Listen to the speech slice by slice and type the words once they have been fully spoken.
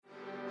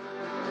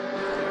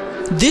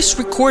This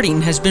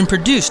recording has been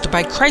produced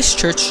by Christ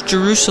Church,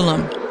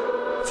 Jerusalem.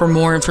 For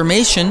more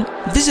information,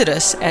 visit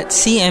us at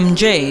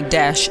cmj-israel.org.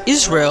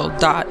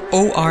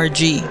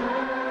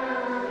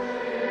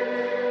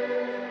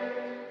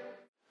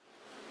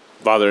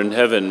 Father in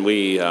heaven,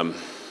 we are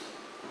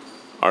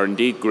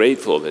indeed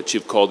grateful that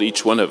you've called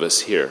each one of us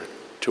here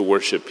to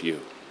worship you.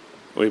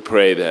 We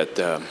pray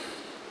that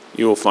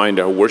you will find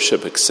our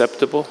worship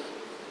acceptable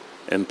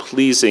and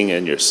pleasing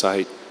in your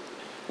sight.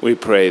 We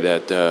pray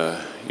that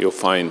you'll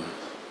find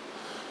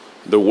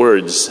the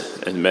words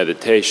and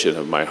meditation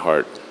of my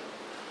heart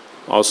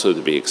also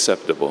to be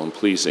acceptable and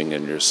pleasing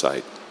in your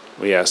sight.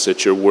 We ask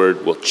that your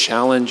word will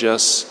challenge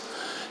us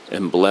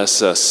and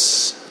bless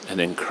us and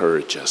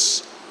encourage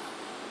us.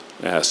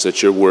 I ask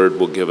that your word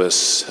will give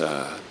us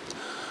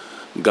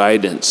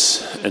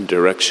guidance and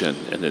direction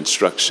and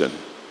instruction,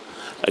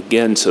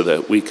 again, so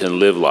that we can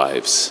live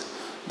lives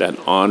that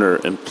honor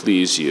and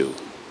please you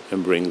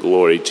and bring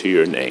glory to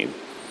your name.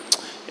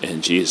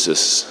 In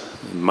Jesus'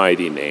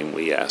 mighty name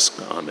we ask,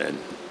 amen.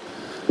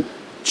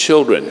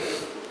 Children, are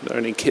there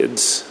any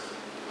kids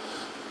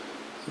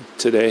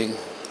today?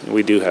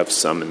 We do have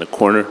some in the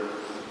corner.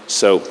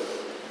 So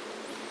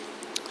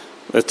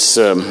let's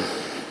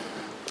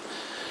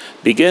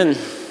begin.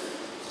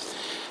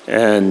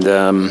 And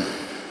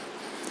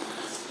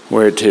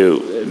where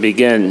to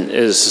begin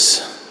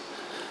is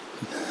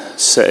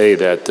say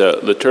that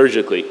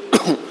liturgically,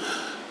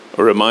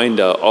 remind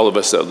all of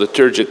us that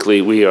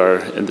liturgically we are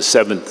in the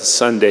seventh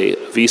Sunday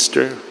of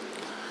Easter,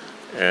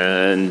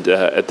 and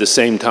at the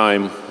same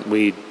time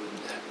we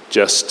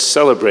just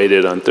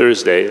celebrated on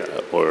Thursday,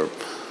 or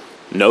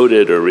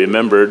noted or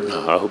remembered,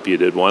 I hope you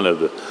did one of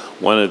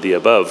the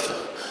above,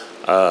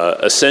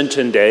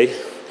 Ascension Day.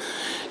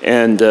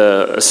 And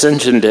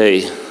Ascension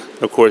Day,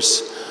 of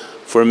course,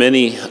 for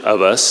many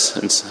of us,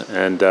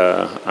 and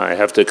I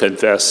have to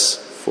confess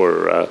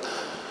for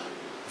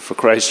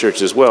Christ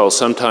Church as well,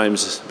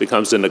 sometimes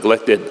becomes a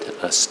neglected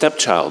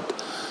stepchild.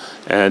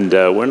 And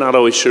we're not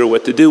always sure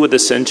what to do with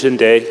Ascension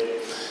Day.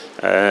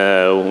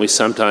 We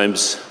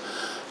sometimes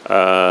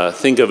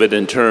think of it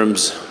in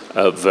terms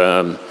of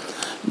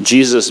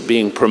Jesus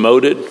being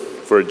promoted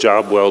for a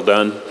job well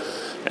done,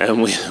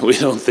 and we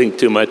don't think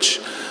too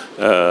much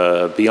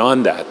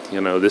beyond that.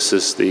 You know, this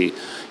is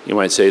you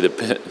might say, the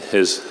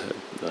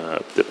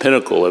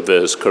pinnacle of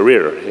his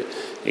career.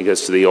 He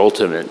gets to the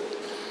ultimate.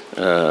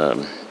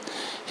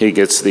 He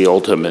gets the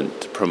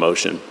ultimate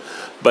promotion.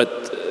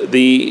 But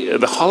the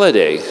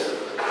holiday,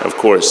 of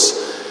course,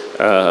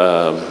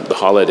 the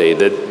holiday,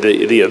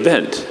 the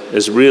event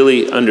is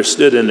really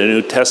understood in the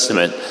New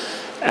Testament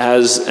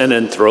as an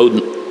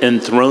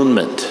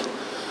enthronement.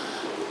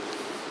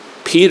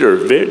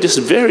 Peter, just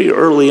very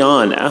early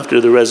on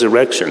after the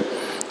resurrection,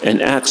 in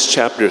Acts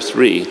chapter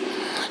 3,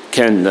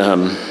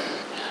 can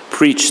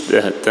preach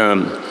that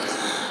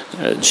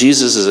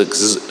Jesus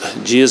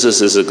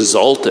is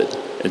exalted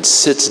and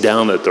sits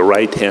down at the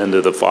right hand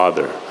of the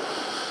Father.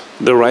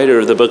 The writer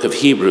of the book of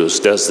Hebrews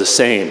does the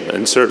same,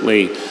 and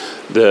certainly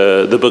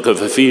the book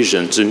of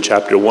Ephesians in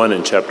chapter 1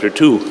 and chapter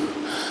 2.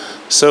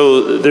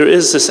 So there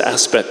is this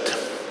aspect,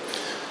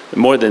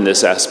 more than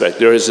this aspect,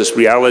 there is this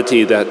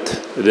reality that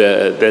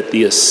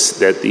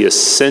the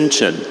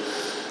ascension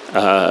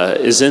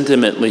is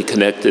intimately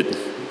connected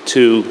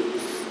to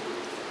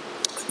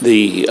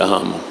the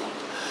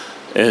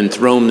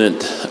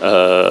enthronement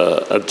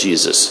of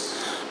Jesus.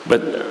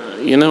 But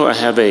I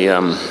have a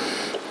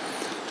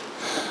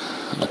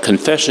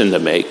confession to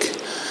make,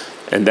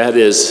 and that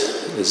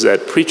is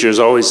that preachers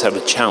always have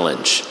a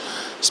challenge,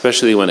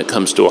 especially when it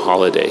comes to a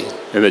holiday.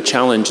 And the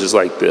challenge is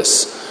like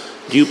this: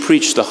 do you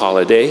preach the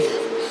holiday,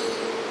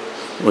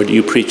 or do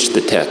you preach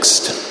the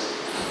text?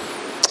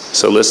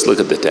 So let's look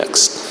at the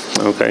text,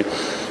 okay?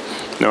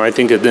 Now, I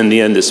think that in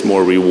the end it's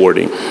more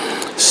rewarding.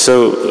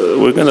 So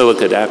we're going to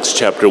look at Acts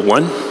chapter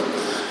 1,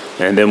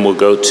 and then we'll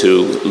go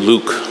to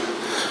Luke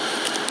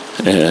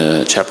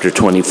chapter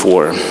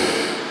 24.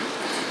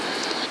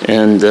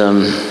 And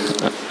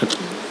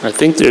I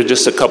think there are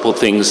just a couple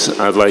things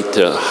I'd like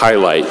to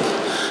highlight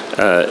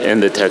in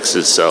the text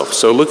itself.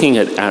 So looking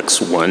at Acts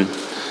 1,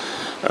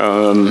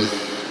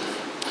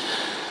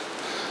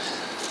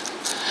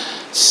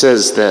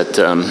 says that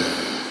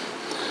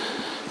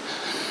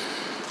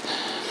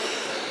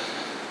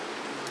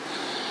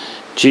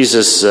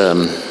Jesus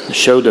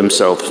showed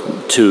himself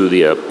to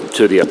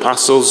the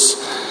apostles,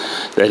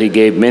 that he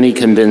gave many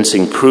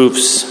convincing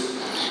proofs.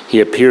 He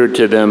appeared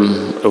to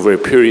them over a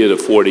period of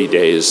 40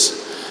 days,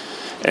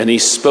 and he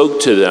spoke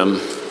to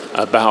them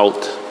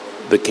about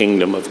the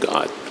kingdom of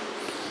God.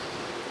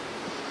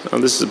 Now,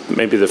 this is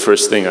maybe the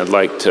first thing I'd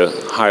like to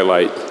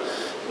highlight,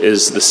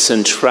 is the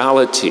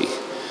centrality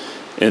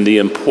and the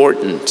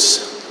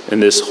importance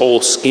in this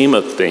whole scheme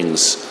of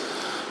things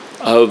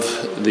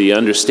of the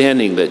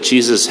understanding that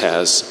Jesus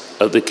has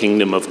of the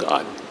kingdom of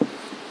God.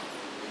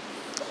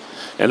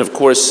 And of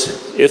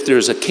course, if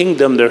there's a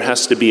kingdom, there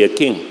has to be a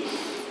king.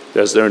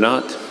 Does there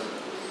not?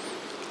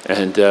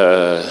 And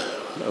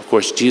of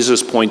course,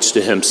 Jesus points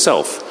to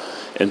himself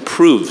and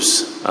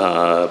proves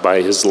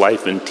by his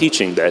life and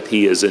teaching that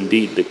he is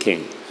indeed the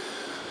king.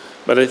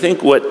 But I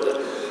think what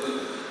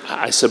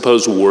I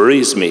suppose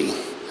worries me,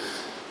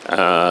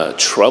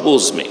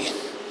 troubles me,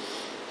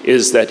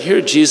 is that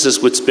here Jesus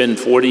would spend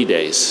 40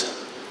 days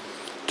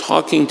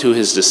talking to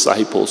his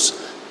disciples,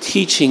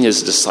 teaching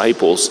his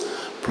disciples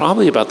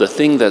probably about the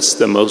thing that's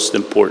the most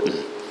important.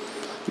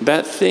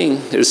 That thing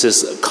is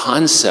this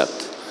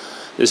concept,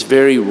 this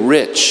very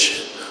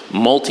rich,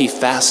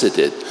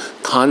 multifaceted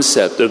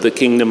concept of the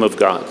kingdom of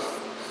God.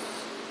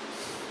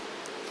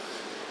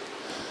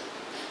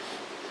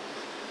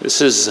 This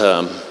is,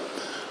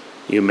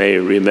 you may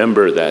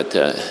remember that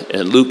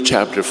in Luke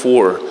chapter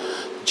 4,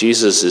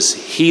 Jesus is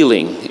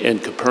healing in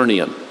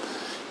Capernaum.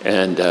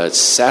 And it's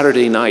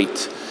Saturday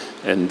night,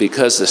 and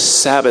because the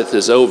Sabbath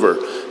is over,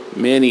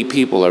 many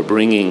people are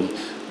bringing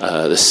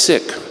the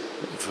sick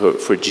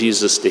for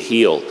Jesus to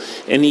heal.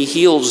 And he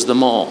heals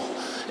them all.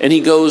 And he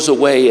goes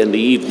away in the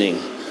evening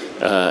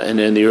and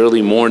in the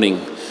early morning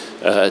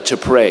to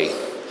pray.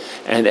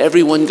 And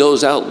everyone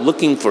goes out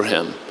looking for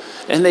him.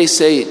 And they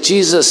say,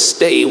 Jesus,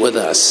 stay with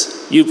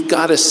us. You've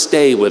got to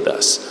stay with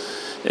us.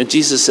 And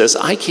Jesus says,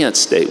 I can't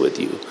stay with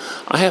you.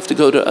 I have to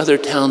go to other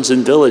towns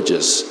and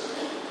villages,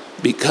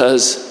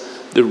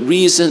 because the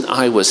reason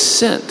I was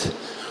sent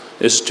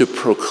is to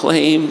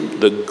proclaim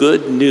the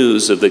good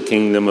news of the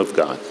kingdom of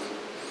God.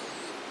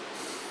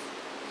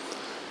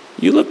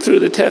 You look through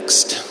the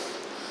text.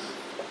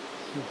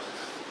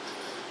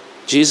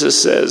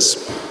 Jesus says,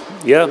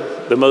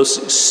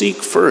 seek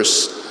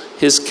first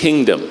his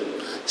kingdom.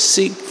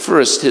 Seek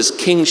first his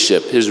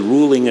kingship, his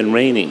ruling and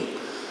reigning.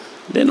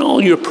 Then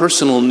all your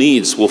personal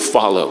needs will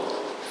follow.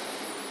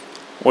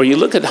 Or you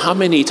look at how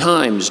many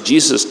times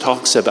Jesus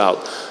talks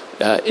about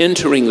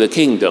entering the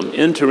kingdom,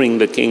 entering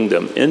the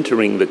kingdom,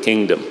 entering the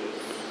kingdom.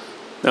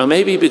 Now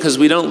maybe because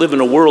we don't live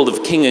in a world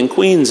of king and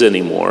queens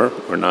anymore,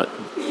 or not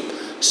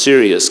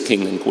serious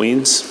king and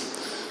queens.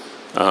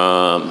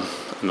 I'm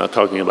not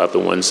talking about the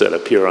ones that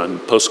appear on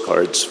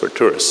postcards for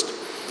tourists.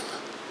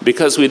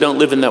 Because we don't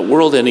live in that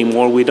world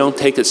anymore, we don't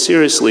take it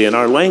seriously. And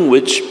our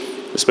language,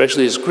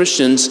 especially as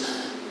Christians,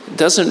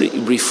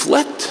 doesn't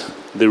reflect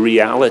the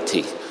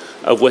reality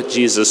of what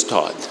Jesus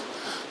taught.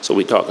 So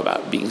we talk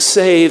about being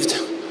saved,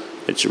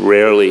 which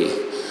rarely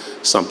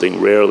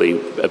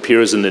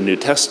appears in the New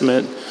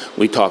Testament.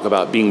 We talk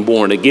about being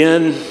born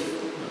again.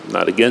 I'm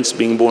not against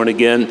being born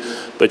again,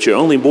 but you're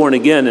only born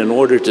again in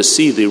order to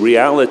see the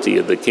reality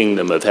of the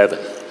kingdom of heaven.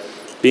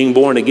 Being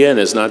born again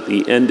is not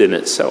the end in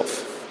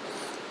itself.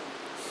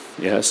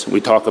 Yes, we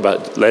talk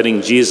about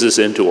letting Jesus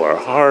into our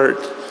heart,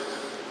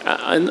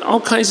 and all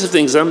kinds of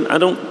things.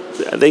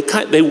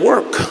 They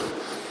work.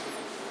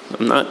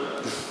 I'm not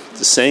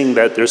saying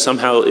that they're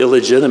somehow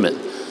illegitimate,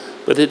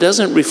 but it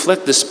doesn't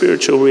reflect the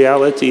spiritual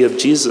reality of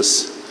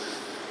Jesus.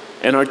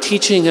 And our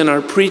teaching and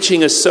our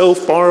preaching is so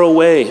far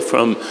away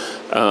from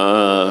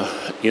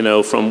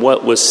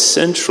what was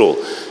central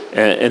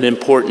and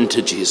important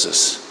to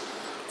Jesus.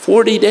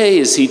 40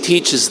 days he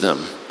teaches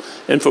them.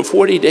 And for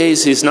 40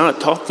 days, he's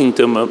not talking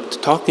to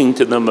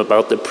them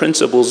about the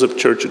principles of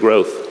church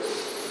growth.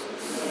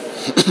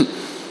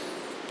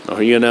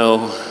 Or,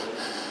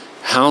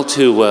 how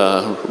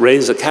to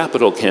raise a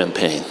capital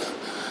campaign.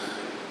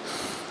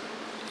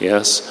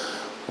 Yes.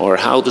 Or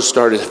how to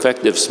start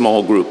effective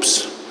small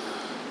groups.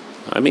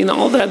 I mean,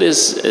 all that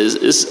is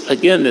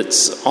again,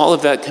 all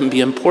of that can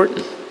be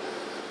important.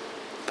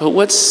 But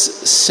what's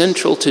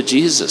central to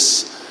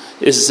Jesus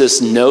is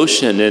this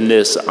notion and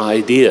this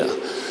idea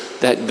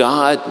that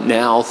God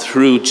now,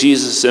 through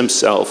Jesus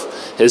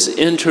himself, has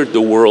entered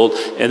the world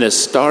and is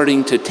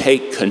starting to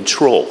take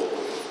control,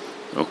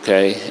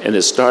 okay? And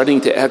is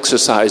starting to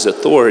exercise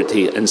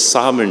authority and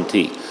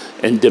sovereignty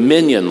and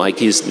dominion like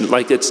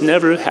it's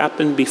never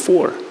happened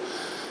before.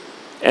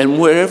 And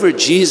wherever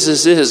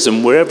Jesus is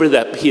and wherever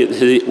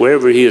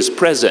he is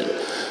present,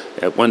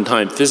 at one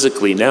time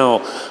physically, now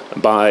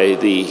by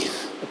the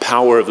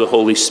power of the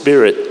Holy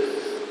Spirit,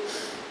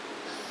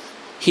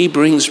 he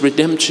brings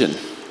redemption.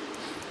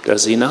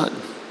 Does he not?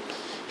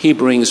 He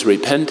brings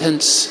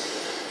repentance,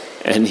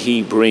 and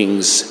he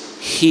brings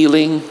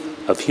healing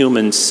of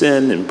human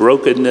sin and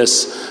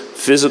brokenness,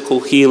 physical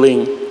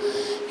healing.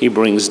 He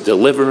brings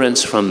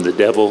deliverance from the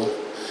devil.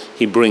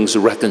 He brings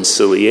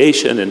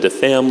reconciliation into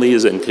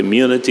families and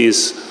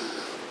communities,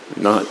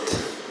 not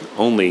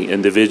only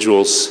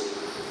individuals.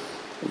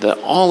 That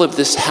all of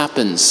this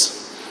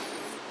happens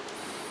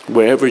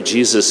wherever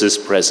Jesus is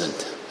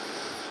present.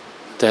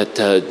 That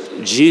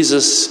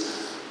Jesus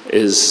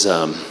is,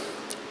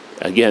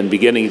 again,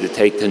 beginning to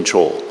take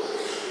control.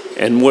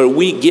 And where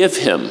we give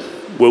him,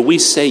 where we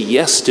say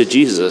yes to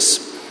Jesus,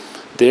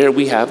 there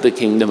we have the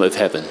kingdom of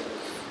heaven.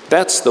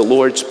 That's the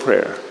Lord's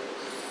Prayer.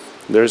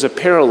 There's a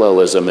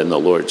parallelism in the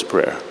Lord's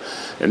Prayer.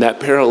 And that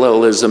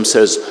parallelism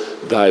says,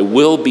 thy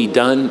will be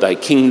done, thy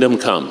kingdom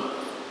come.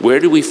 Where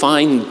do we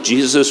find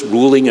Jesus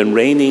ruling and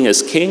reigning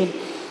as king?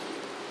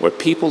 Where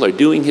people are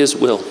doing his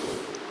will.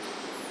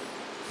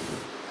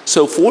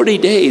 So 40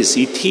 days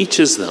he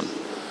teaches them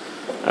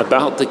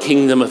about the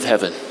kingdom of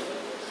heaven.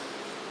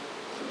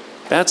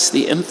 That's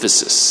the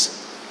emphasis.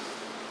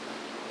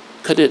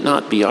 Could it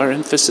not be our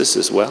emphasis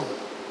as well?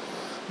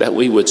 That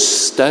we would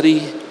study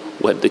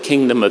what the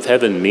kingdom of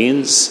heaven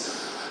means,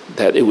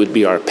 that it would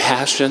be our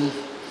passion,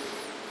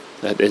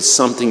 that it's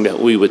something that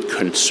we would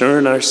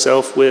concern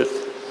ourselves with,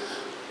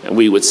 and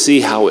we would see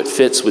how it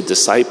fits with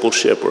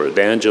discipleship or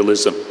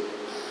evangelism,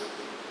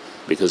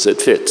 because it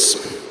fits.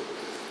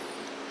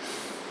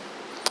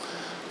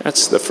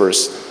 That's the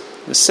first.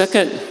 The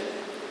second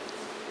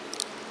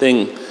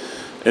thing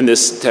in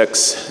this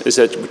text is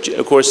that,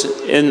 of course,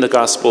 in the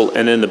gospel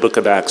and in the book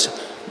of Acts,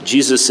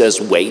 Jesus says,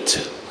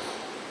 wait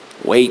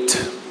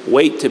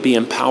to be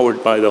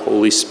empowered by the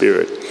Holy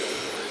Spirit.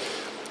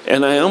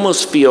 And I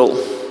almost feel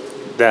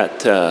that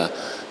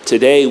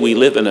today we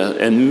live in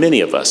and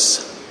many of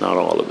us, not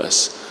all of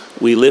us,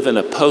 we live in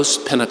a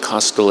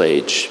post-Pentecostal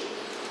age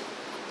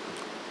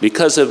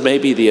because of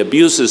maybe the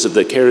abuses of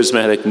the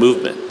charismatic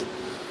movement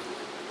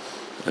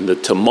and the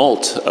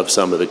tumult of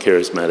some of the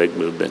charismatic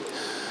movement,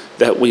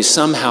 that we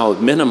somehow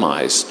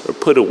minimized or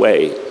put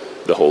away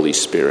the Holy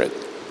Spirit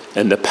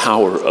and the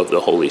power of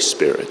the Holy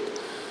Spirit.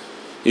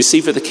 You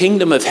see, for the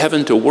kingdom of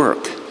heaven to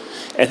work,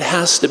 it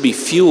has to be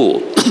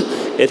fueled.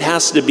 It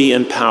has to be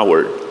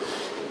empowered.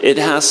 It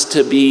has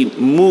to be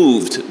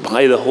moved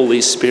by the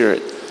Holy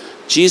Spirit.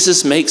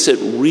 Jesus makes it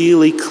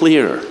really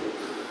clear,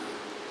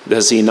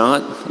 does he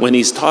not? When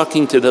he's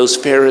talking to those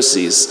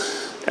Pharisees,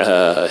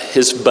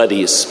 his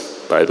buddies,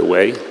 by the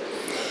way,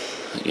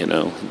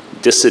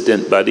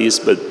 dissident buddies,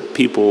 but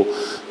people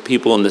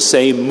in the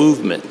same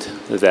movement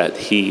that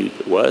he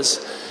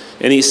was.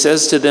 And he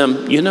says to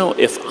them,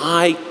 if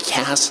I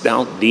cast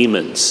out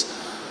demons,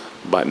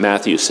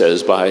 Matthew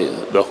says, by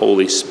the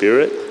Holy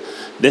Spirit,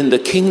 then the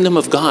kingdom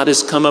of God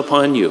has come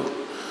upon you.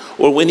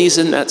 Or when he's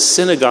in that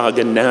synagogue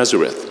in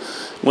Nazareth,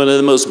 one of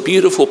the most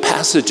beautiful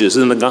passages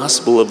in the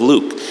Gospel of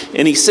Luke,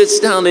 and he sits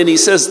down and he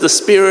says, the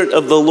Spirit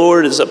of the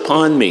Lord is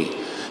upon me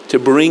to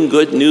bring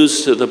good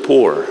news to the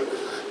poor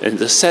and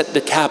to set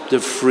the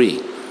captive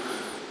free,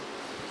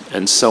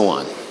 and so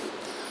on.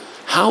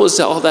 How is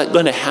all that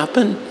going to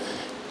happen?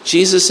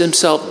 Jesus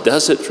himself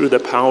does it through the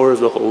power of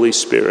the Holy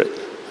Spirit.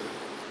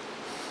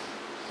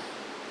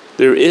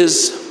 There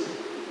is,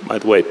 by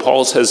the way,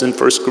 Paul says in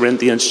 1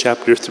 Corinthians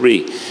chapter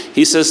 3,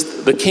 he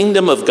says, the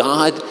kingdom of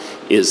God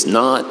is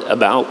not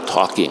about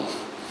talking,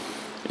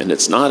 and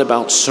it's not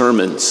about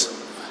sermons.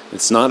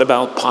 It's not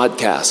about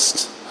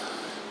podcasts.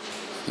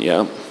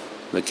 Yeah.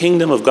 The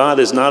kingdom of God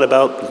is not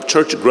about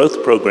church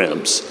growth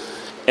programs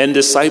and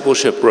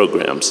discipleship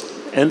programs,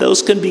 and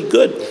those can be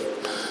good.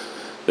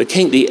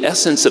 The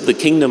essence of the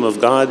kingdom of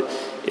God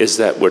is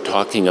that we're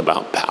talking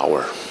about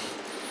power,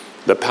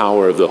 the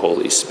power of the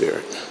Holy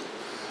Spirit.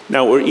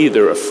 Now, we're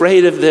either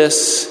afraid of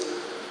this,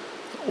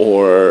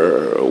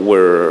 or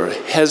we're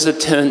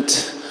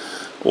hesitant,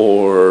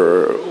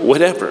 or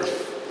whatever.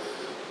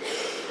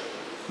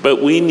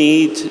 But we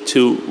need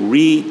to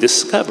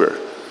rediscover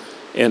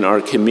in our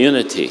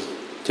community,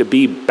 to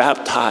be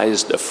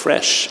baptized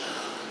afresh.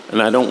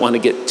 And I don't want to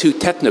get too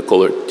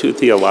technical or too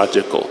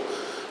theological.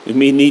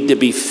 We need to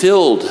be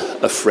filled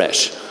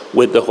afresh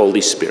with the Holy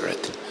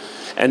Spirit.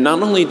 And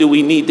not only do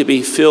we need to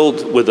be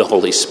filled with the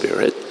Holy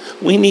Spirit,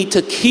 we need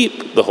to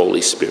keep the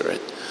Holy Spirit.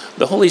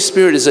 The Holy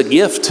Spirit is a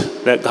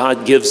gift that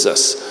God gives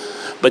us.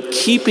 But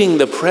keeping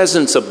the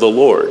presence of the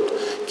Lord,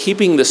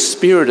 keeping the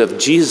Spirit of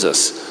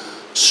Jesus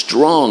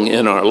strong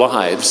in our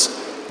lives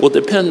will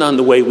depend on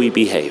the way we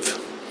behave.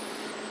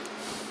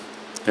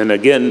 And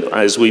again,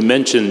 as we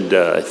mentioned,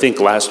 I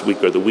think last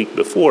week or the week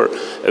before,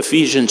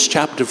 Ephesians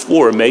chapter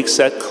 4 makes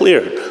that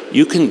clear.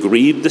 You can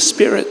grieve the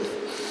Spirit.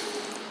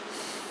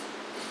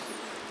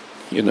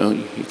 You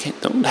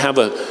don't have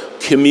a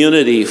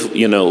community,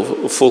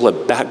 full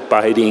of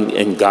backbiting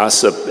and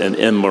gossip and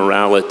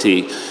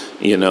immorality,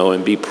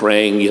 and be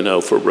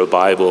praying, for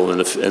revival and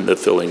the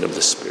filling of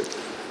the Spirit.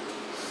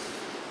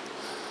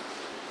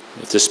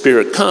 If the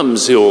Spirit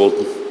comes, he'll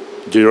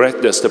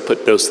direct us to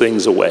put those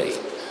things away.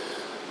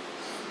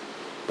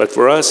 But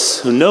for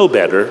us who know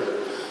better,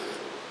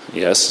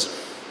 yes,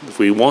 if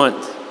we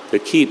want to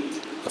keep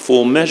a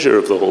full measure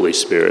of the Holy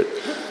Spirit,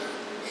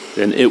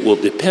 then it will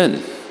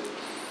depend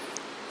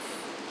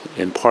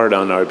in part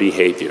on our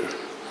behavior.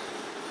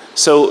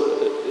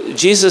 So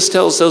Jesus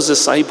tells those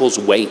disciples,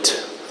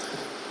 wait.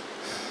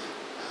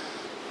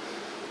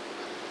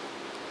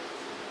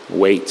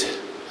 Wait.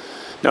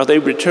 Now they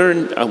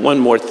return, one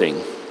more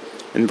thing.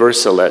 In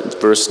verse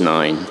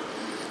 9,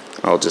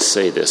 I'll just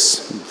say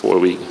this before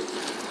we...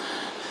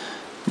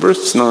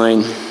 Verse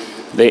 9,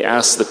 they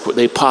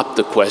pop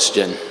the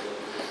question,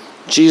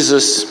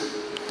 Jesus,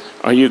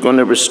 are you going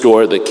to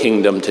restore the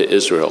kingdom to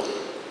Israel?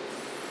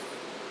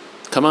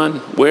 Come on,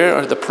 where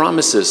are the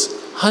promises?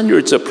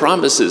 Hundreds of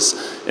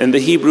promises in the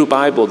Hebrew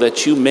Bible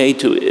that you made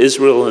to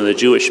Israel and the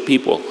Jewish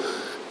people.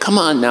 Come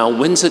on now,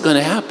 when's it going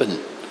to happen?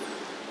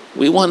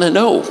 We want to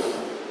know.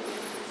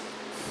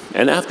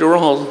 And after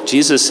all,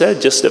 Jesus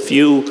said just a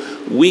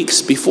few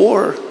weeks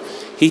before,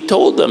 he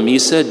told them, he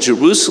said,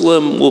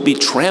 Jerusalem will be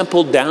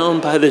trampled down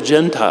by the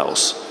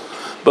Gentiles.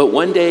 But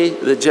one day,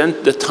 the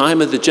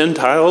time of the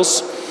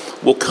Gentiles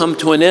will come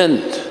to an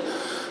end.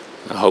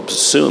 I hope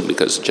soon,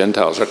 because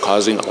Gentiles are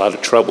causing a lot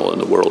of trouble in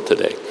the world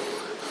today.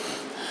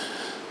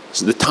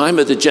 So the time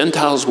of the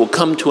Gentiles will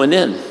come to an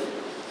end.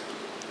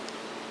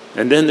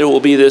 And then there will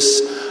be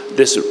this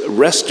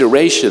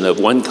restoration of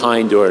one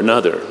kind or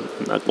another.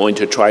 I'm not going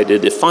to try to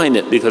define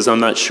it because I'm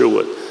not sure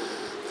what.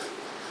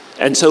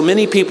 And so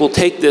many people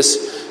take this,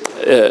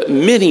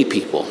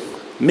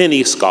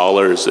 many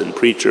scholars and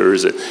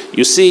preachers, and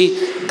you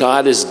see,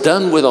 God is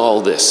done with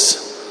all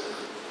this.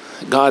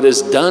 God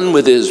is done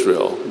with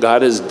Israel.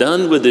 God is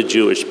done with the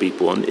Jewish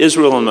people. And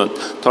Israel, I'm not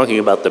talking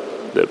about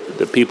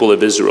the people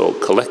of Israel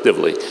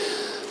collectively,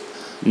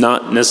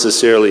 not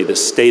necessarily the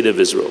state of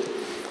Israel,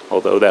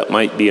 although that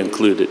might be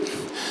included.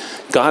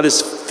 God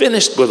is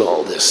finished with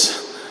all this.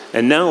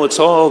 And now it's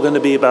all going to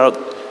be about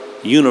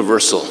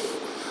universal.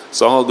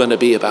 It's all going to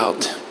be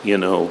about,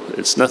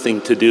 it's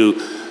nothing to do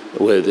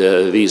with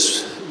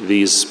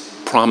these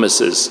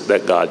promises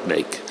that God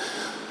make.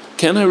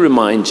 Can I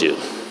remind you,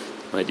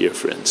 my dear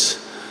friends,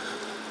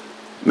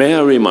 may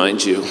I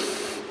remind you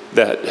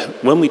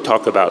that when we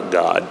talk about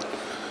God,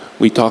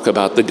 we talk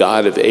about the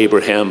God of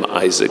Abraham,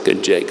 Isaac,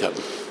 and Jacob.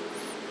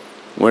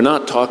 We're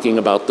not talking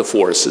about the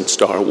Force in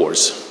Star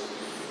Wars.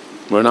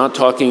 We're not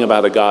talking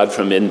about a God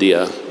from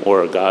India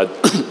or a God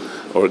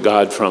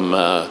from,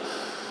 a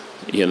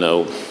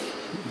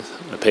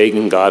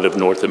pagan God of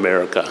North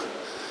America.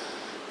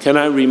 Can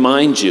I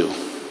remind you,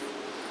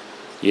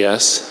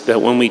 yes,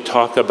 that when we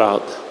talk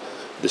about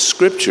the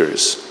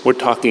scriptures, we're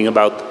talking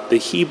about the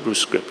Hebrew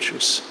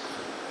scriptures.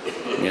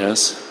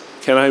 Yes?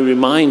 Can I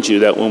remind you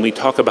that when we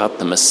talk about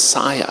the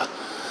Messiah,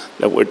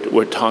 that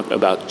we're talking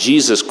about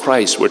Jesus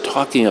Christ, we're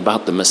talking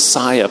about the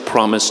Messiah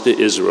promised to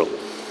Israel.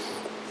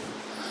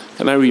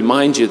 Can I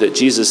remind you that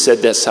Jesus said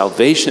that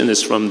salvation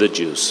is from the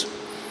Jews?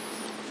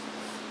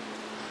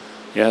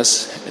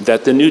 Yes,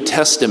 that the New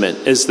Testament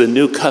is the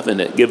new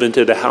covenant given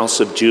to the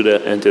house of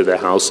Judah and to the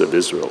house of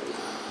Israel.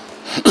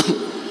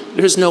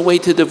 There's no way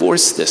to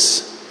divorce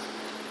this.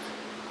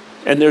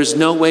 And there's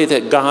no way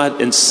that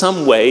God in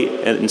some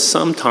way and in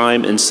some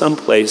time, in some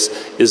place,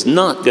 is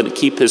not going to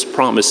keep his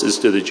promises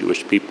to the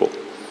Jewish people.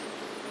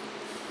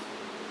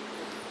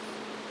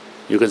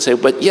 You can say,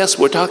 but yes,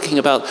 we're talking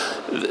about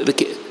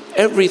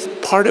every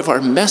part of our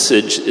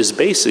message is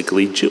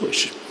basically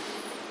Jewish.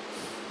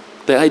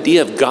 The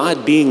idea of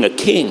God being a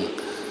king,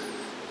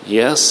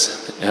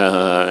 yes,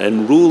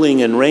 and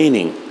ruling and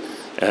reigning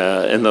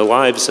in the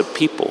lives of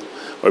people,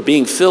 or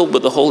being filled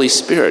with the Holy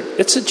Spirit,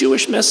 it's a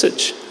Jewish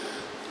message.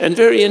 And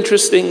very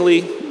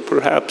interestingly,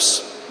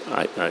 perhaps,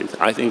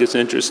 I think it's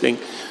interesting,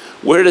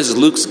 where does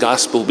Luke's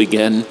gospel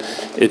begin?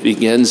 It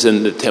begins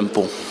in the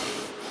temple.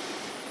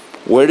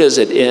 Where does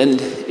it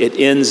end? It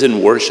ends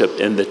in worship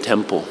in the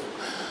temple.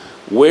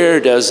 Where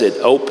does it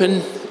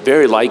open?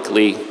 Very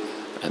likely,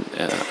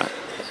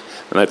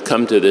 and I've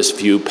come to this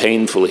view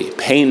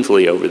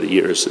painfully over the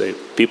years.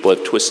 People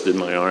have twisted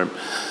my arm,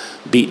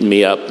 beaten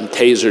me up, and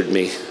tasered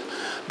me.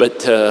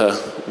 But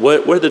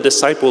were the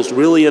disciples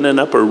really in an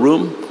upper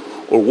room,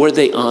 or were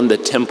they on the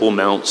Temple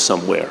Mount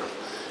somewhere?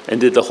 And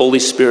did the Holy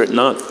Spirit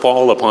not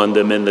fall upon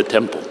them in the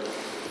temple?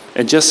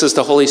 And just as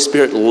the Holy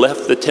Spirit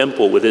left the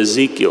temple with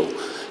Ezekiel,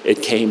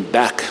 it came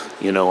back,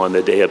 on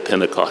the day of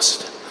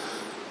Pentecost.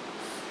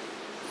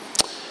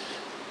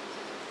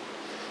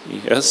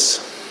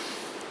 Yes.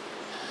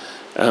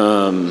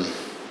 How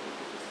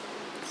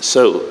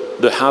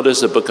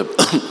does the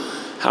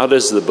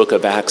book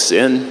of Acts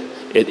end?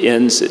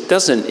 It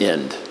doesn't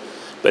end,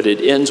 but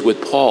it ends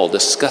with Paul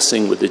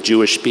discussing with the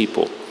Jewish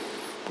people,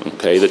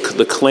 okay,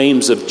 the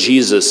claims of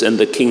Jesus and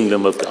the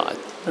kingdom of God.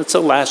 That's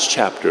the last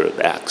chapter of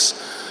Acts,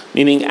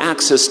 meaning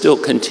Acts is still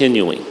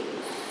continuing.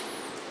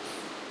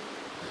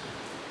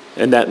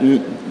 And that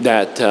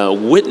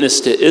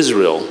witness to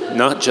Israel,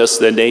 not just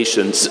the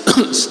nations,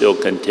 still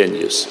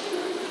continues.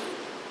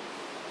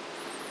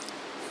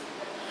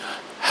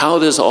 How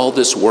does all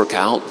this work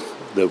out?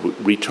 The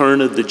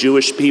return of the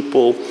Jewish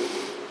people,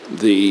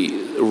 the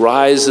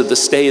rise of the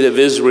state of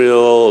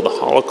Israel, the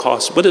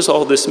Holocaust. What does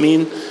all this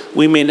mean?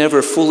 We may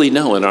never fully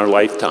know in our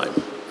lifetime,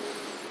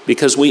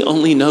 because we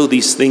only know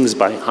these things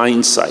by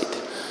hindsight.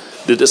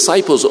 The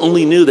disciples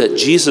only knew that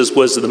Jesus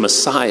was the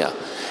Messiah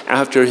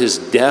after his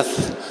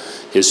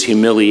death, his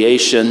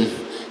humiliation,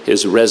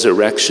 his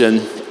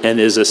resurrection, and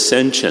his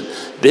ascension.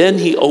 Then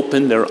he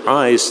opened their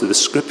eyes to the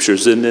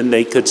scriptures, and then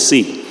they could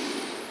see.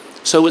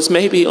 So it's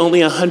maybe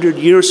only 100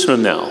 years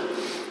from now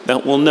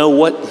that we'll know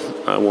what.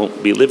 I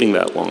won't be living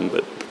that long,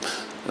 but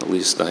at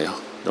least I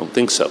don't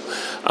think so.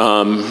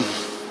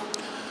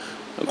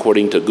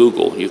 According to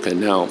Google, you can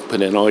now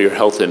put in all your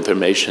health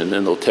information,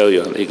 and they'll tell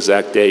you on the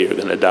exact day you're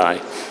going to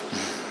die.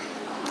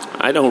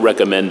 I don't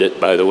recommend it,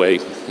 by the way.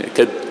 It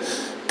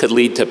could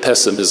lead to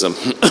pessimism.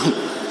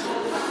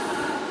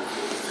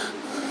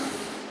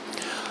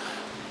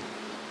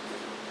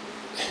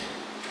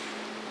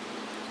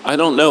 I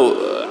don't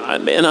know.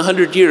 In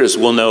 100 years,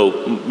 we'll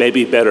know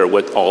maybe better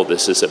what all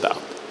this is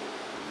about.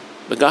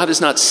 But God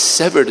has not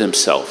severed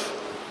himself,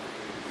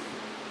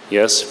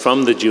 yes,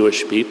 from the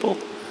Jewish people.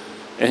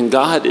 And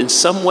God, in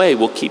some way,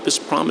 will keep his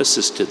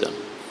promises to them.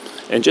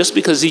 And just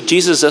because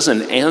Jesus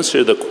doesn't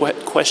answer the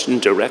question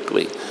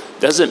directly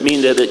doesn't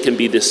mean that it can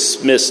be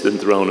dismissed and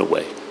thrown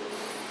away.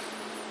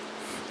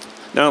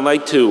 Now, I'd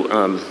like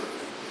to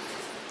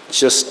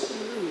just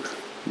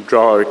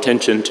draw our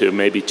attention to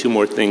maybe two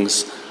more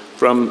things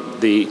from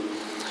the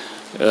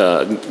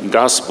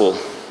gospel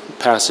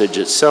passage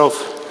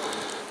itself.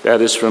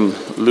 That is from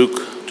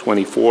Luke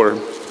 24.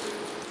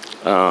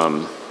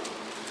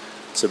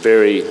 It's a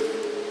very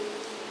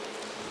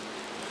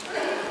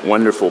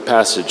wonderful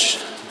passage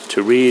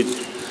to read.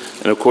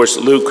 And of course,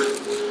 Luke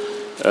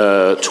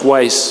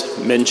twice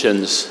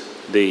mentions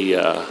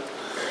the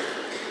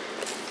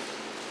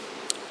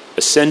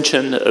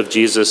ascension of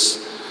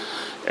Jesus.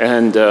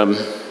 And I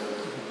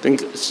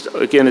think,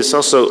 again, it's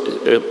also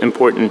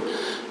important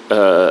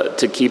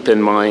to keep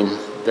in mind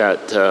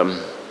that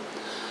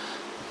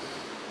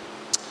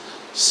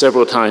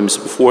several times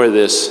before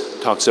this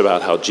talks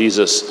about how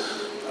Jesus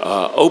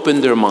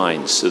opened their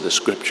minds to the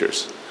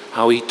scriptures,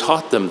 how he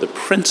taught them the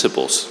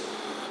principles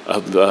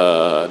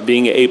of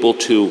being able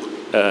to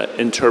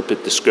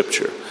interpret the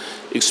scripture,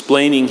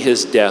 explaining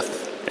his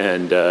death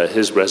and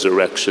his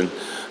resurrection,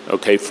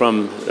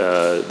 from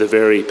the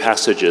very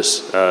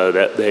passages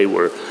that they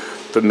were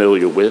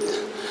familiar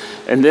with.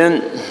 And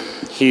then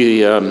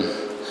he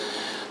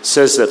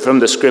says that from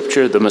the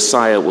scripture, the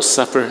Messiah will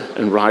suffer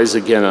and rise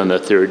again on the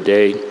third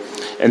day,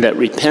 and that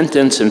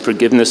repentance and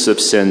forgiveness of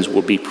sins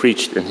will be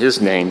preached in his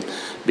name,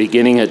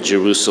 beginning at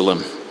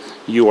Jerusalem.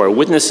 You are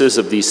witnesses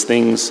of these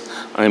things.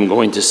 I am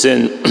going to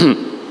send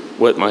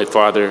what my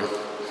Father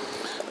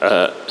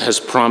has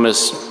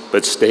promised,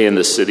 but stay in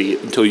the city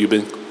until you've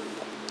been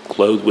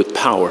clothed with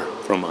power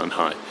from on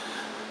high.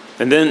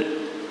 And then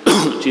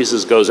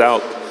Jesus goes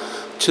out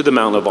to the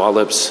Mount of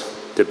Olives,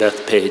 to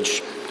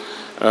Bethpage,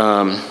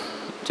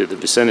 to the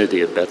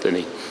vicinity of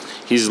Bethany.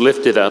 He's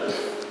lifted up,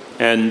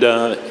 and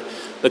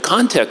the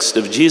context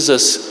of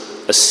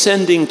Jesus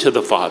ascending to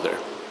the Father.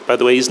 By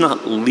the way, he's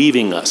not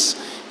leaving us.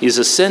 He's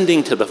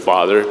ascending to the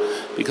Father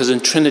because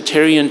in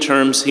Trinitarian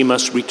terms, he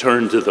must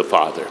return to the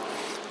Father.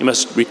 He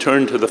must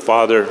return to the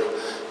Father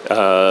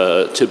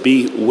to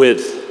be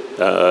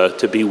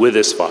with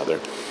his Father.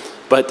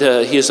 But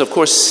he is, of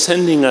course,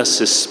 sending us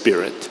his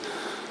Spirit.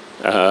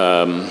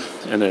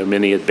 And there are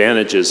many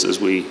advantages, as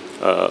we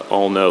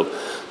all know,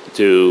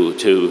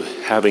 to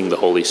having the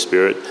Holy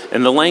Spirit.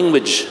 And the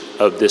language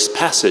of this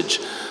passage,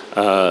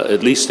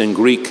 at least in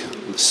Greek,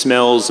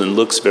 smells and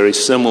looks very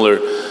similar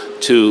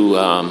to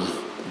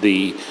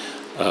the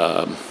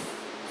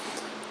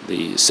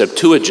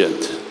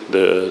Septuagint,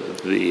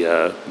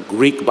 the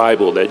Greek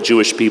Bible that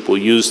Jewish people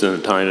used in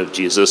the time of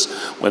Jesus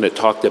when it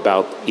talked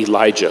about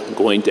Elijah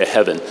going to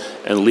heaven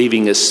and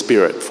leaving his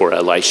spirit for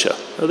Elisha.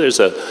 Well, there's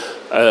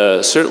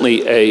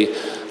certainly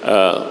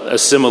a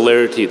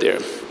similarity there.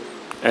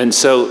 And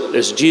so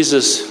as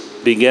Jesus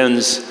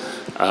begins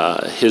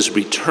his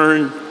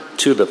return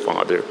to the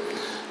Father,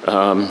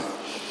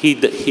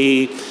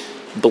 he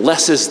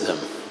blesses them.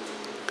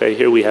 Okay,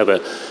 here we have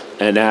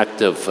an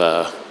act of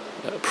a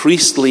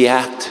priestly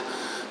act,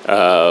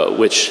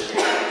 which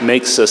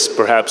makes us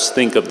perhaps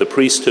think of the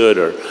priesthood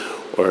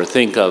or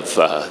think of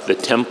the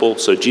temple.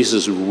 So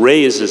Jesus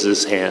raises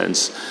his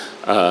hands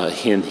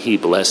and he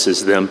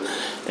blesses them.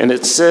 And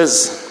it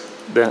says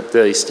that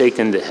he's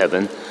taken to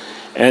heaven.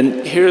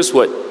 And here's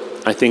what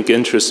I think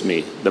interests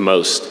me the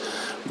most.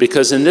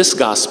 Because in this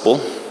gospel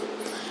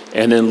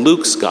and in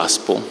Luke's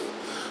gospel,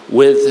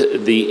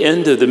 with the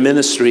end of the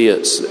ministry,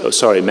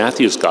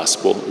 Matthew's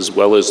gospel as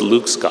well as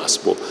Luke's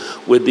gospel,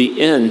 with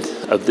the end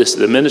of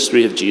the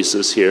ministry of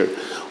Jesus here,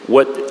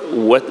 what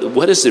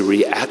is the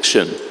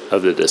reaction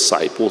of the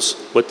disciples?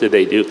 What do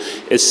they do?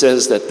 It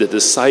says that the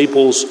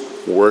disciples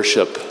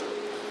worship.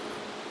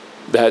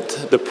 That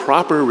the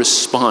proper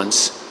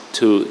response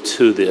to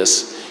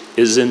this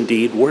is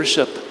indeed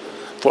worship.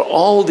 For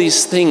all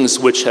these things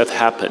which have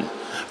happened.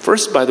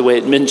 First, by the way,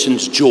 it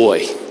mentions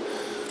joy.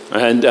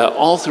 And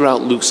all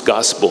throughout Luke's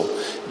gospel,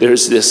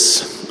 there's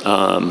this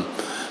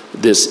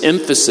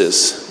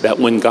emphasis that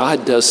when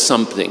God does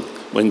something,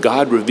 when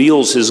God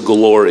reveals his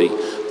glory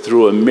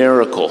through a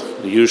miracle,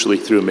 usually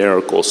through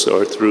miracles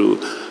or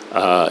through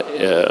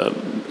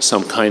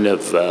some kind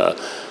of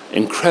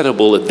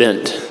incredible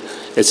event,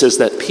 it says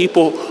that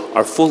people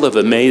are full of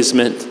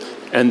amazement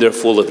and they're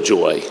full of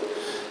joy.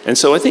 And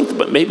so I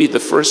think maybe the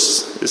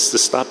first is to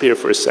stop here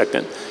for a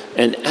second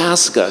and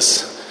ask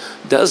us,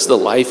 does the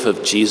life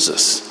of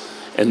Jesus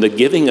and the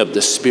giving of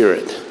the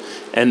Spirit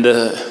and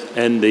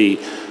the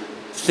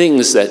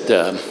things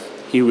that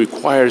he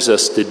requires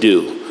us to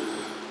do,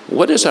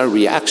 what is our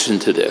reaction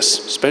to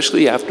this,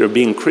 especially after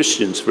being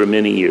Christians for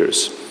many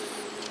years?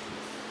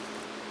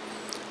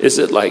 Is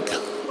it like,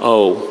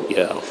 oh,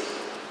 yeah,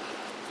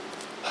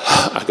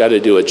 I got to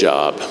do a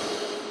job.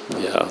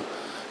 Yeah,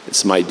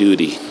 it's my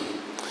duty.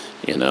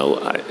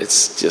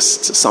 It's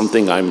just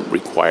something I'm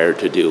required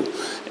to do.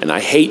 And I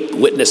hate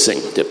witnessing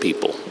to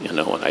people, and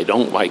I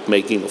don't like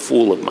making a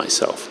fool of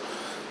myself.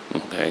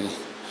 Okay?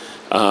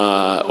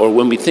 or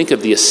when we think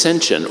of the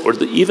ascension, or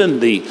even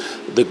the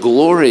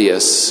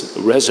glorious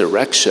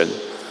resurrection,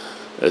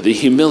 the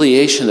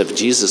humiliation of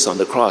Jesus on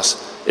the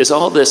cross, is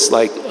all this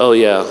like, oh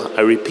yeah,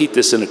 I repeat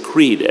this in a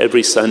creed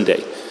every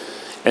Sunday.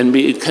 And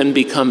it can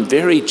become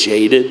very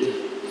jaded,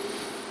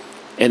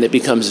 and it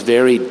becomes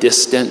very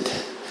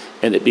distant,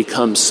 and it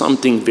becomes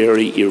something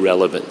very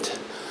irrelevant.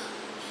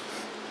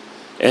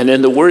 And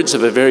in the words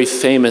of a very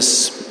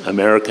famous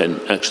American,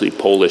 actually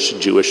Polish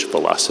Jewish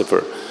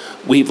philosopher,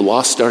 we've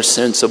lost our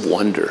sense of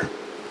wonder.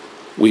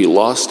 We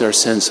lost our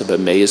sense of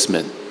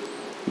amazement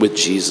with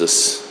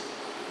Jesus,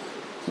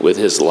 with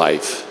his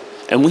life.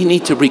 And we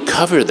need to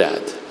recover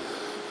that.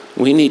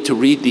 We need to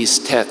read these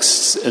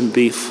texts and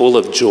be full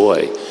of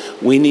joy.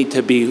 We need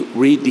to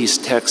read these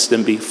texts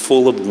and be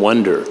full of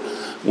wonder.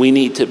 We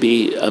need to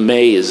be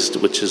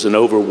amazed, which is an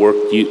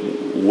overworked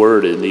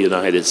word in the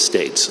United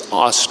States,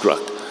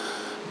 awestruck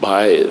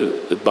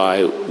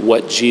by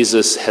what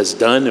Jesus has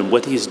done and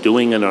what he's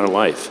doing in our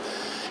life.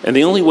 And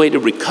the only way to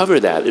recover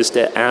that is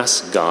to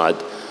ask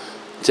God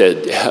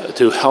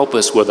to help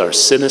us with our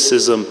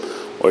cynicism,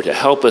 or to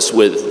help us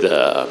with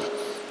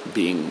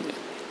being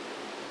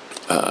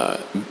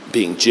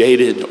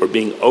jaded or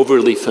being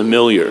overly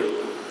familiar,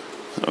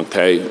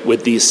 okay,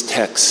 with these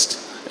texts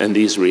and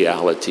these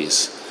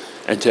realities,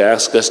 and to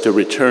ask us to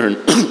return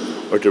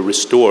or to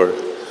restore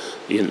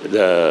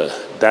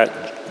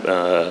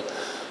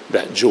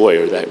that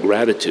joy or that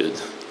gratitude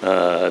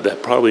that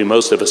probably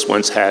most of us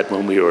once had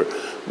when we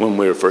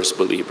were first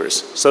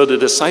believers. So the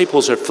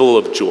disciples are full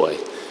of joy,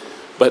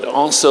 but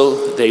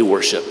also they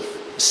worship.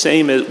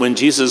 Same as when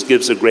Jesus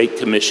gives a great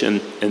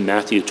commission in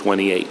Matthew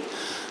 28.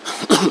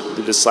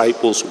 The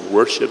disciples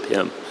worship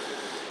him.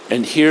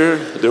 And here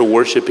they're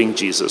worshiping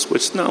Jesus,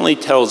 which not only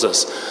tells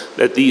us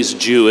that these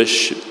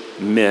Jewish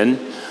men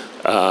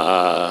who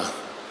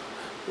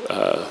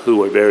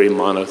are very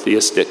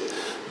monotheistic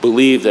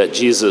believe that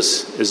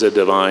Jesus is a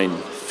divine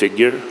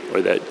figure,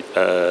 or that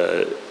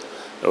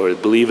or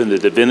believe in the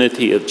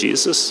divinity of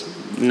Jesus.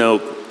 No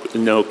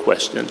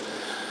question.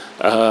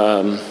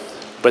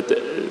 But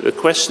the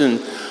question,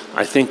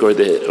 I think, or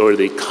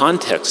the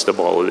context of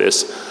all of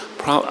this,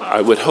 I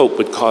would hope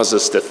would cause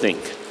us to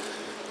think,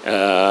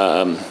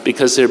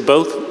 because they're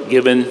both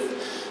given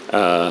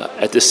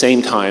at the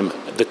same time.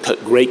 The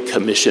Great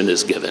Commission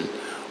is given,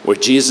 where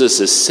Jesus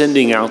is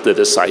sending out the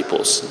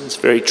disciples. It's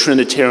very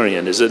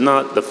Trinitarian, is it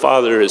not? The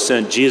Father has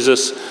sent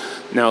Jesus.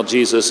 Now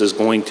Jesus is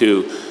going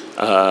to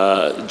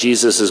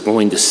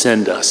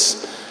send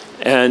us,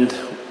 and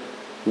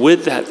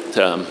with that,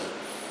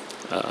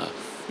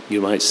 you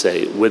might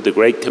say, with the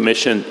Great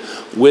Commission,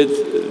 with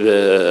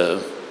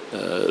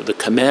the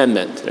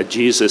commandment that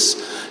Jesus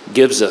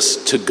gives us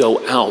to go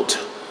out,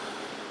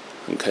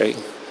 okay,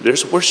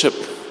 there's worship.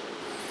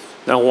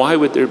 Now, why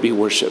would there be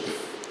worship?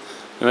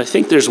 And I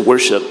think there's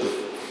worship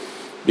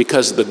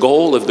because the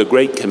goal of the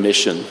Great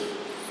Commission,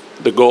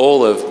 the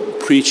goal of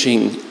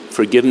preaching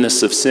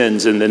forgiveness of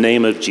sins in the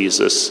name of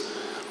Jesus,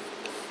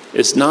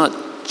 is not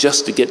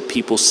just to get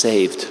people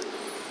saved,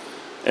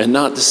 and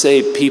not to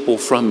save people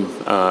from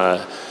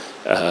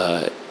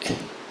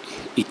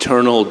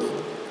eternal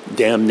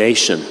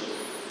damnation,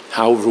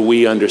 however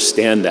we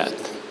understand that,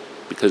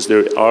 because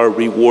there are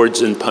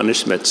rewards and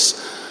punishments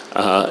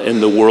in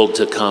the world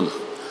to come,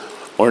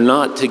 or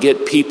not to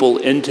get people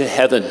into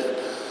heaven.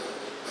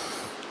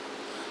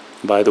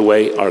 By the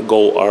way, our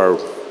goal, our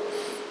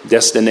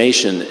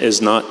destination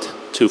is not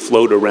to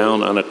float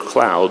around on a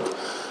cloud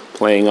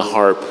playing a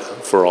harp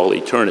for all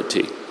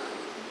eternity.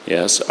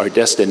 Yes, our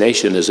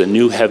destination is a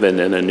new heaven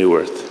and a new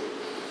earth.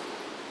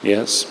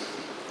 Yes,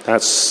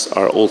 that's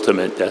our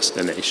ultimate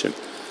destination.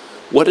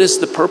 What is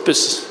the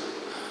purpose?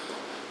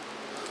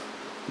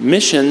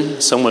 Mission,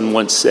 someone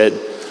once said,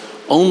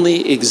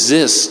 only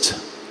exists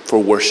for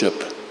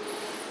worship.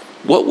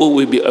 What will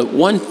we be at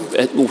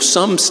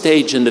some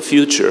stage in the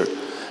future,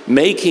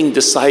 making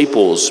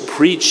disciples,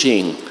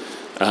 preaching,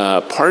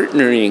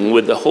 partnering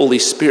with the Holy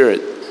Spirit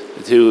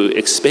to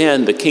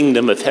expand the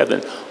kingdom of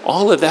heaven?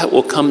 All of that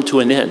will come to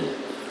an end.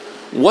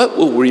 What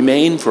will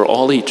remain for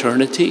all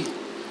eternity?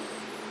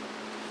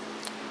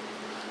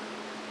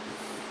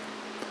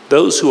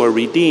 Those who are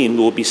redeemed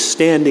will be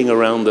standing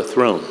around the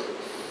throne,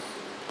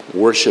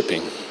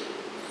 worshiping.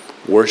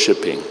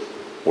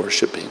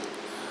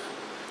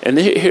 And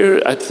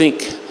here, I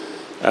think,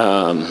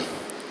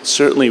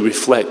 certainly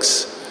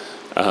reflects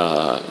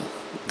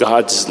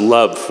God's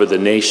love for the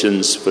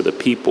nations, for the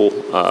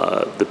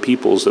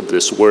peoples of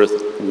this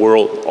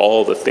world,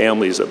 all the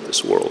families of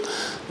this world.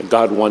 And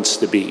God wants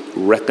to be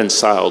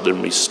reconciled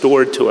and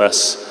restored to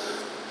us,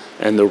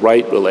 and the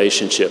right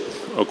relationship,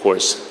 of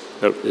course,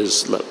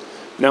 is love.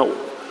 Now,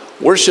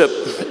 worship,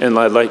 and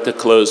I'd like to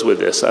close with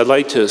this. I'd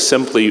like to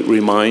simply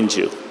remind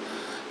you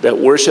that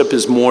worship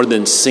is more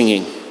than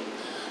singing.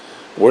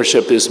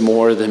 Worship is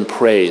more than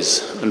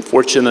praise.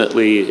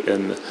 Unfortunately,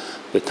 in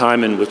the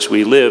time in which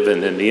we live,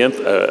 and in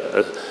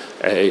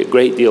a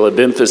great deal of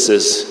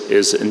emphasis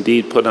is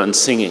indeed put on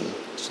singing.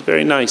 It's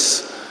very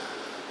nice.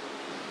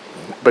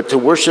 But to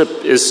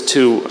worship is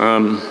to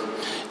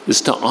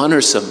is to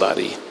honor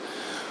somebody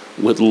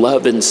with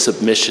love and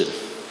submission.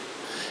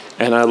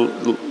 And I,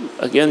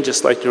 again,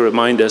 just like to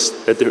remind us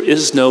that there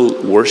is no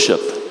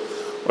worship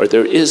or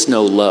there is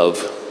no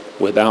love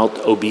without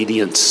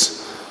obedience.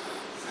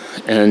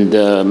 And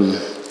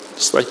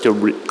just like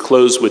to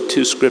close with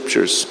two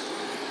scriptures.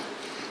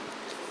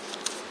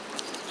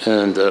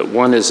 And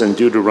one is in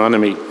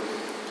Deuteronomy,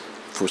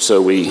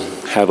 so we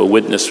have a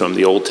witness from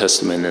the Old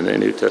Testament and the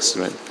New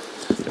Testament.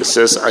 It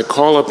says, I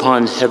call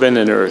upon heaven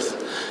and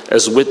earth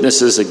as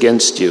witnesses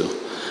against you,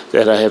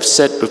 that I have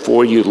set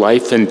before you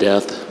life and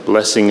death,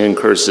 blessing and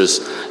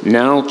curses.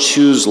 Now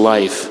choose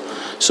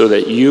life, so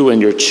that you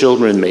and your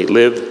children may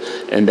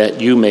live, and that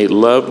you may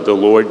love the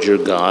Lord your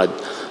God.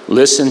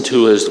 Listen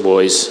to his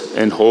voice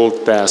and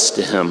hold fast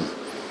to him.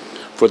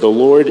 For the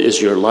Lord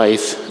is your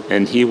life,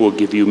 and he will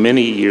give you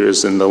many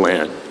years in the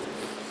land.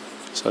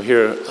 So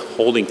here,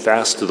 holding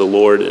fast to the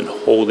Lord and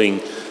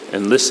holding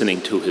and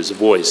listening to his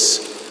voice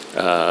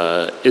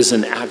is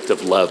an act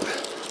of love,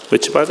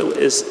 which, by the way,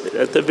 is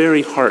at the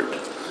very heart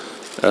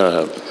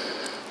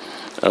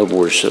of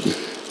worship.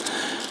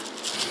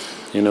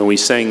 You know, we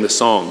sang the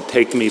song,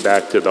 Take Me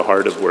Back to the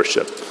Heart of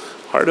Worship.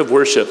 Heart of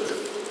worship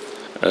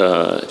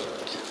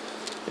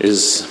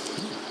is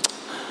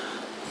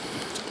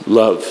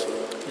love,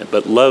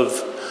 but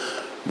love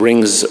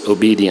brings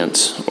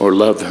obedience, or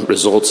love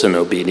results in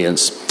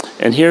obedience.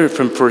 And here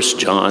from 1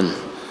 John,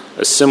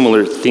 a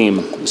similar theme,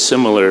 a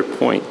similar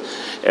point.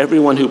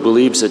 Everyone who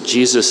believes that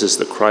Jesus is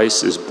the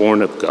Christ is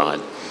born of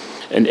God,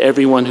 and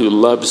everyone who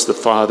loves the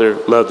Father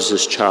loves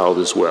his child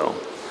as well.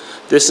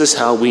 This is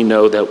how we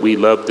know that we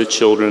love the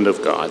children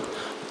of God,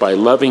 by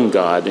loving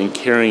God and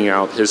carrying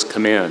out his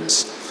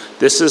commands.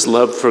 This is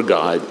love for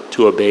God,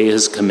 to obey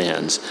his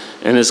commands.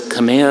 And his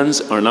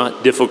commands are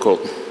not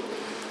difficult,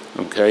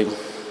 okay?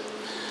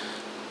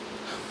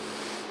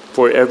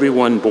 For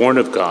everyone born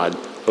of God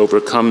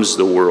overcomes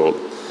the world.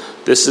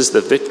 This is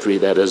the victory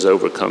that has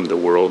overcome the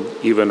world,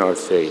 even our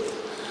faith.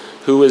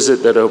 Who is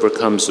it that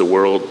overcomes the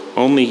world?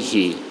 Only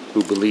he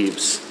who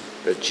believes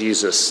that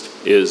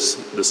Jesus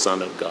is the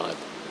Son of God.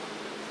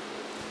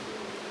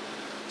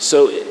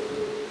 So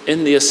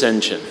in the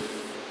ascension,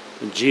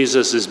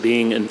 Jesus is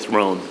being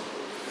enthroned.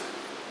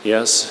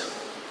 Yes,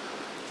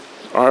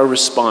 our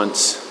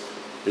response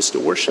is to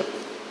worship.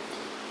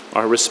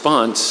 Our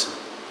response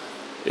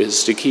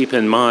is to keep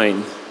in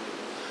mind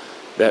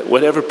that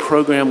whatever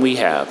program we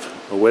have,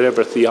 or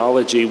whatever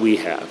theology we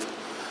have,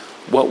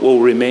 what will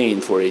remain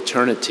for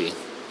eternity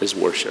is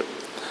worship.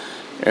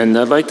 And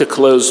I'd like to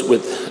close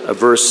with a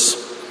verse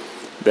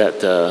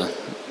that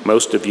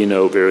most of you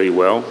know very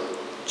well.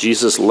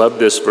 Jesus loved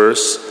this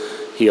verse.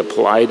 He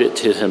applied it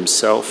to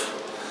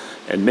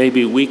himself. And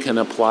maybe we can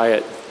apply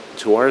it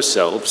to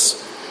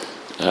ourselves.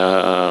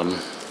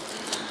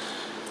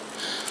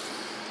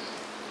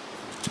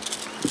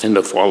 In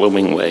the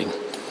following way.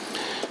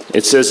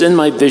 It says, in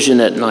my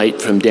vision at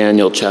night from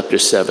Daniel chapter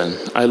 7,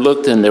 I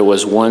looked and there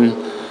was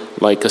one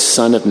like a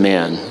son of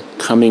man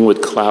coming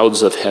with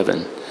clouds of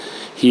heaven.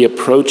 He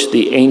approached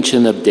the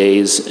Ancient of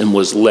Days and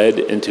was led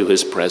into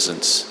his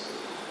presence.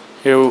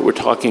 Here we're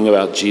talking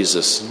about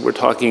Jesus. We're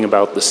talking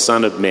about the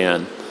Son of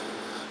Man.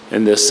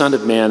 And the Son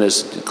of Man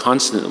is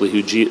constantly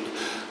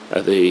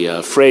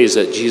the phrase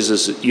that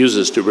Jesus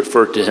uses to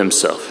refer to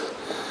himself.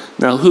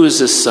 Now, who is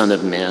this Son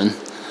of Man?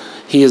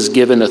 He is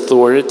given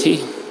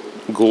authority,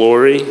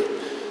 glory,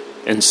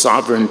 and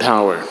sovereign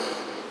power.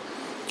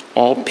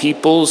 All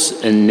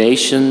peoples and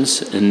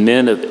nations and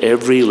men of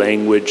every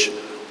language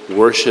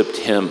worshiped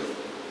him.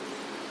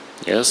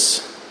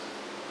 Yes,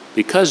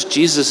 because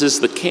Jesus is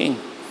the King,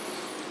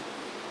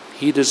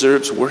 he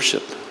deserves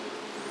worship.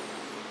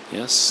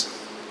 Yes.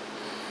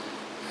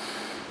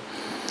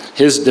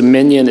 His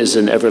dominion is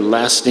an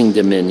everlasting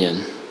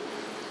dominion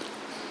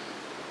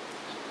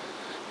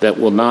that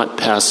will not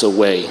pass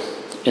away,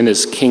 and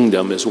his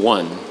kingdom is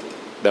one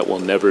that will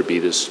never be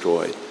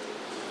destroyed.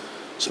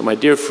 So my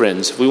dear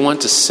friends, if we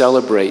want to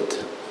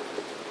celebrate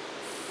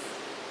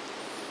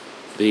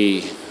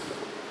the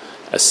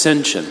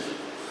ascension,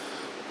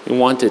 we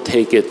want to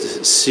take it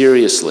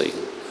seriously.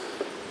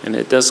 And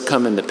it does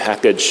come in the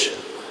package,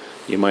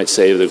 you might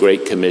say, of the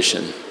Great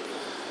Commission.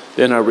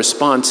 Then our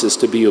response is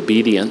to be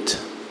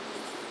obedient,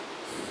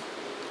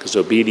 because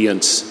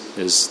obedience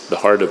is the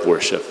heart of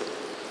worship.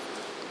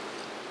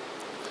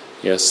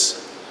 Yes.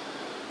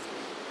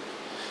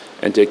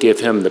 And to give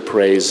him the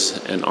praise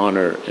and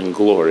honor and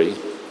glory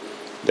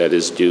that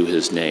is due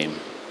his name.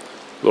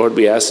 Lord,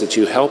 we ask that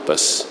you help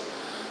us,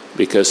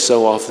 because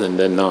so often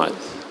than not,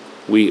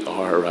 we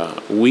are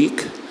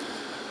weak.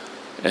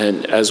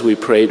 And as we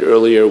prayed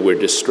earlier, we're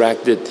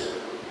distracted.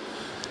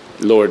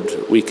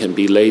 Lord, we can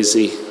be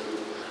lazy.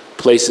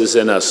 Places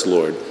in us,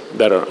 Lord,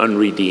 that are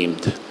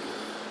unredeemed.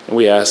 And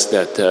we ask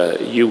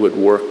that you would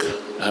work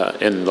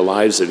in the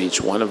lives of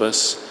each one of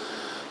us,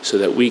 so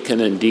that we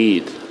can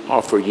indeed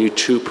offer you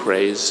true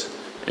praise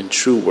and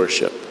true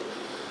worship,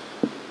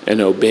 and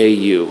obey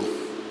you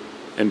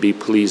and be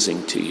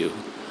pleasing to you.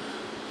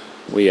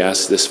 We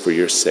ask this for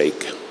your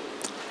sake.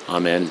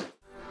 Amen.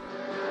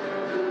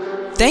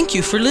 Thank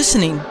you for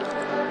listening.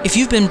 If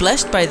you've been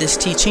blessed by this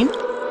teaching,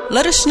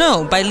 let us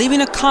know by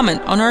leaving a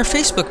comment on our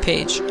Facebook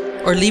page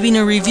or leaving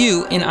a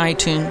review in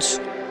iTunes.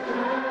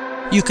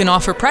 You can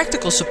offer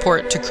practical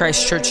support to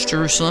Christ Church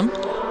Jerusalem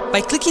by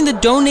clicking the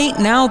Donate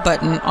Now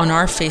button on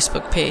our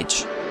Facebook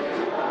page.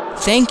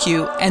 Thank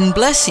you and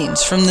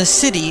blessings from the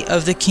City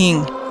of the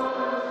King.